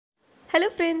Hello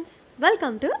friends,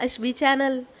 welcome to AshBi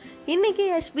Channel. இன்னைக்கு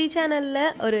AshBi Channelல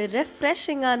ஒரு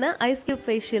refreshing-ஆன ice cube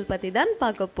facial பத்தி தான்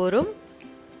பார்க்க போறோம்.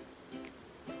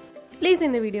 Please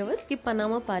இந்த வீடியோவை skip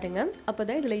பண்ணாம பாருங்க.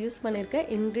 அப்பதான் இதுல யூஸ் பண்ணிருக்க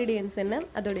ingredients என்ன,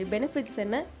 அதோட benefits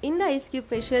என்ன, இந்த ice cube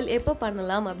facial எப்போ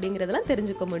பண்ணலாம் அப்படிங்கறதெல்லாம்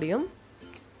தெரிஞ்சுக்க முடியும்.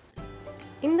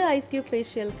 இந்த ice cube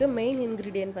facialக்கு main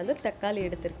ingredient வந்து தக்காளி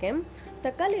எடுத்துர்க்கேன்.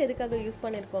 தக்காளி எதுக்காக யூஸ்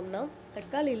பண்ணிருக்கோம்னா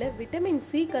தக்காளில விட்டமின்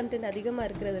சி கண்டென்ட் அதிகமாக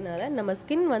இருக்கிறதுனால நம்ம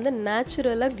ஸ்கின் வந்து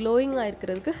நேச்சுரலாக க்ளோயிங்காக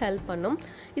இருக்கிறதுக்கு ஹெல்ப் பண்ணும்.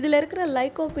 இதில் இருக்கிற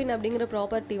லைகோபின் அப்படிங்கிற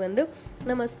ப்ராப்பர்ட்டி வந்து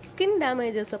நம்ம ஸ்கின்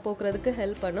டேமேஜஸை போக்குறதுக்கு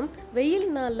ஹெல்ப் பண்ணும். வெயில்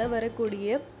நாளில்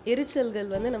வரக்கூடிய எரிச்சல்கள்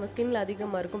வந்து நம்ம ஸ்கின்ல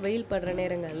அதிகமாக இருக்கும் வெயில் படுற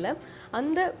நேரங்களில்.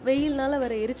 அந்த வெயில்னால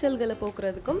வர எரிச்சல்களை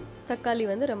போக்குறதுக்கும் தக்காளி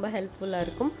வந்து ரொம்ப ஹெல்ப்ஃபுல்லாக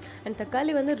இருக்கும். அண்ட்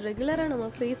தக்காளி வந்து ரெகுலராக நம்ம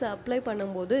ஃபேஸை அப்ளை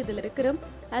பண்ணும்போது இதில் இருக்கிற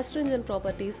ஆஸ்ட்ரிஞ்சன்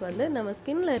ப்ராப்பர்ட்டிஸ் வந்து நம்ம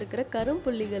ஸ்கின்ல இருக்கிற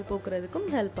கரும்புள்ளிகள் போக்குறதுக்கும்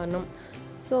ஹெல்ப் பண்ணும்.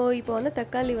 ஸோ இப்போ வந்து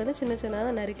தக்காளி வந்து சின்ன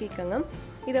சின்னதாக நறுக்கிக்கோங்க.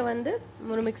 இதை வந்து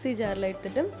ஒரு மிக்ஸி ஜாரில்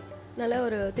எடுத்துகிட்டு நல்லா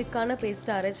ஒரு திக்கான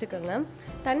பேஸ்ட்டை அரைச்சிக்கோங்க.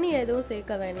 தண்ணி எதுவும்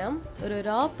சேர்க்க வேண்டாம், ஒரு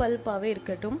ரா பல்ப்பாகவே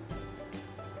இருக்கட்டும்.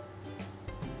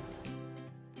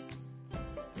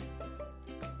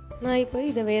 நான் இப்போ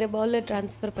இதை வேறு பவுலில்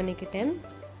ட்ரான்ஸ்ஃபர் பண்ணிக்கிட்டேன்.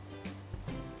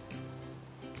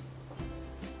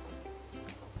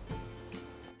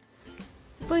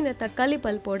 இப்போ இந்த தக்காளி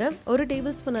பல்போட ஒரு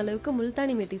டேபிள் ஸ்பூன் அளவுக்கு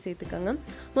முல்தானி மெட்டி சேர்த்துக்கோங்க.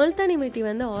 முல்தானி மெட்டி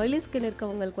வந்து ஆயிலி ஸ்கின்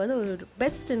இருக்கவங்களுக்கு வந்து ஒரு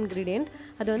பெஸ்ட் இன்க்ரீடியன்ட்.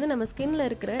 அது வந்து நம்ம ஸ்கின்ல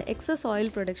இருக்கிற எக்ஸஸ்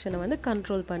ஆயில் ப்ரொடக்ஷனை வந்து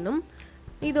கண்ட்ரோல் பண்ணும்.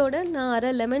 இதோட நான்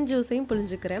அரை லெமன் ஜூஸையும்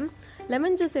புழிஞ்சுக்கிறேன்.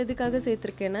 லெமன் ஜூஸ் எதுக்காக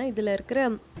சேர்த்துருக்கேன்னா இதில் இருக்கிற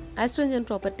ஆஸ்ட்ரிஞ்சன்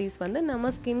ப்ராப்பர்ட்டிஸ் வந்து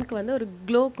நம்ம ஸ்கின்க்கு வந்து ஒரு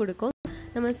க்ளோ கொடுக்கும்.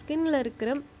 நம்ம ஸ்கின்ல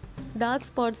இருக்கிற டார்க்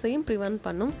ஸ்பாட்ஸையும் ப்ரிவென்ட்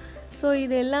பண்ணும். ஸோ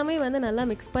இது எல்லாமே வந்து நல்லா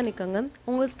மிக்ஸ் பண்ணிக்கோங்க.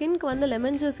 உங்கள் ஸ்கின்க்கு வந்து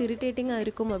லெமன் ஜூஸ் இரிட்டேட்டிங்காக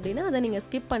இருக்கும் அப்படின்னா அதை நீங்கள்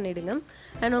ஸ்கிப் பண்ணிவிடுங்க.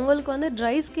 அண்ட் உங்களுக்கு வந்து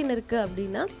ட்ரை ஸ்கின் இருக்குது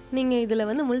அப்படின்னா நீங்கள் இதில்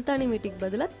வந்து முல்தானி மெட்டிக்கு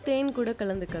பதிலாக தேன் கூட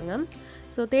கலந்துக்கோங்க.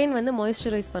 ஸோ தேன் வந்து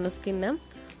மாய்ஸ்சரைஸ் பண்ணும் ஸ்கின்னை.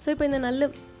 ஸோ இப்போ இந்த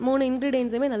நல்ல 3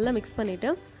 இன்க்ரீடியன்ஸுமே நல்லா மிக்ஸ்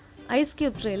பண்ணிவிட்டு ஐஸ்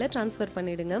கியூப் ட்ரேயில் ட்ரான்ஸ்ஃபர்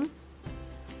பண்ணிவிடுங்க.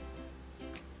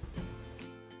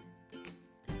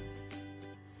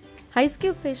 ஐஸ்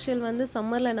கியூப் ஃபேஷியல் வந்து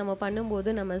சம்மரில் நம்ம பண்ணும்போது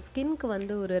நம்ம ஸ்கின்க்கு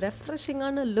வந்து ஒரு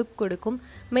ரெஃப்ரெஷிங்கான லுக் கொடுக்கும்.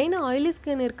 மெயினாக ஆயிலி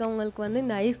ஸ்கின் இருக்கவங்களுக்கு வந்து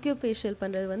இந்த ஐஸ் கியூப் ஃபேஷியல்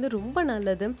பண்ணுறது வந்து ரொம்ப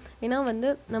நல்லது. ஏன்னா வந்து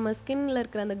நம்ம ஸ்கின்னில்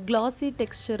இருக்கிற அந்த கிளாஸி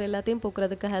டெக்ஸ்சர் எல்லாத்தையும்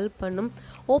போக்குறதுக்கு ஹெல்ப் பண்ணும்.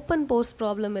 ஓப்பன் போர்ஸ்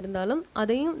ப்ராப்ளம் இருந்தாலும்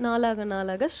அதையும்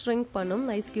நாளாக ஷ்ரிங்க் பண்ணும்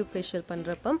ஐஸ் கியூப் ஃபேஷியல்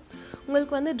பண்ணுறப்ப.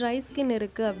 உங்களுக்கு வந்து ட்ரை ஸ்கின்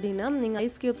இருக்குது அப்படின்னா நீங்கள்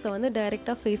ஐஸ் கியூப்ஸை வந்து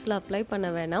டைரெக்டாக ஃபேஸில் அப்ளை பண்ண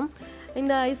வேணாம்.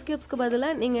 இந்த ஐஸ் கியூப்ஸ்க்கு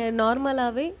பதிலாக நீங்கள்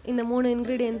நார்மலாகவே இந்த 3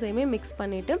 இன்க்ரீடியன்ஸையுமே மிக்ஸ்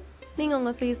பண்ணிவிட்டு நீங்கள்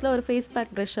உங்கள் ஃபேஸில் ஒரு ஃபேஸ்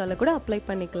பேக் ப்ரஷ்ஷால் கூட அப்ளை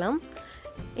பண்ணிக்கலாம்.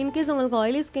 இன்கேஸ் உங்களுக்கு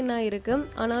ஆயிலி ஸ்கின்னாக இருக்குது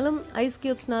ஆனாலும் ஐஸ்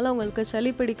கியூப்ஸ்னால உங்களுக்கு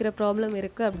சளி பிடிக்கிற ப்ராப்ளம்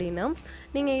இருக்குது அப்படின்னா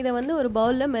நீங்கள் இதை வந்து ஒரு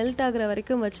பவுலில் மெல்ட் ஆகிற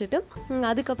வரைக்கும் வச்சுட்டு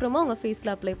அதுக்கப்புறமா உங்கள்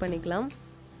ஃபேஸில் அப்ளை பண்ணிக்கலாம்.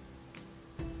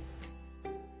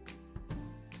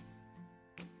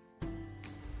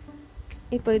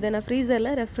 இப்போ இதை நான்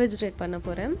ஃப்ரீசரில் ரெஃப்ரிஜரேட் பண்ண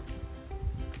போகிறேன்.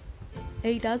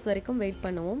 8 hours வரைக்கும் வெயிட்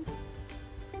பண்ணுவோம்.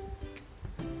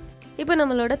 இப்போ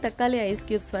நம்மளோட தக்காளி ஐஸ்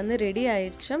கியூப்ஸ் வந்து ரெடி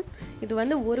ஆயிடுச்சு. இது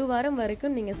வந்து 1 வாரம்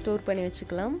வரைக்கும் நீங்கள் ஸ்டோர் பண்ணி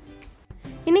வச்சுக்கலாம்.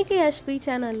 இன்றைக்கி AshBi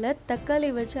சேனலில் தக்காளி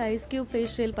வச்சு ஐஸ் கியூப்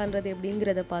ஃபேஷியல் பண்ணுறது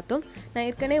எப்படிங்கிறத பார்த்தோம். நான்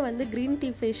ஏற்கனவே வந்து க்ரீன்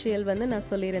டீ ஃபேஷியல் வந்து நான்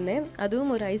சொல்லியிருந்தேன்.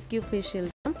 அதுவும் ஒரு ஐஸ் கியூப் ஃபேஷியல் தான்.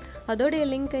 அதோடைய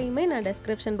லிங்கையுமே நான்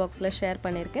டெஸ்கிரிப்ஷன் பாக்ஸில் ஷேர்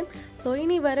பண்ணியிருக்கேன். ஸோ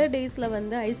இனி வர டேஸில்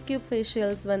வந்து ஐஸ் கியூப்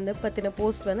ஃபேஷியல்ஸ் வந்து பற்றின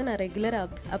போஸ்ட் வந்து நான்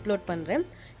ரெகுலராக அப்லோட் பண்ணுறேன்.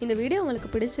 இந்த வீடியோ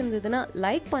உங்களுக்கு பிடிச்சிருந்ததுன்னா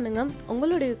லைக் பண்ணுங்கள்,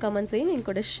 உங்களுடைய கமெண்ட்ஸையும் என்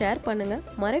கூட ஷேர் பண்ணுங்கள்.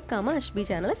 மறக்காமல் AshBi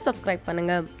சேனலை சப்ஸ்கிரைப்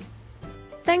பண்ணுங்கள்.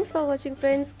 தேங்க்ஸ் ஃபார் வாட்சிங்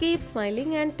friends. Keep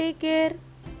smiling and take care.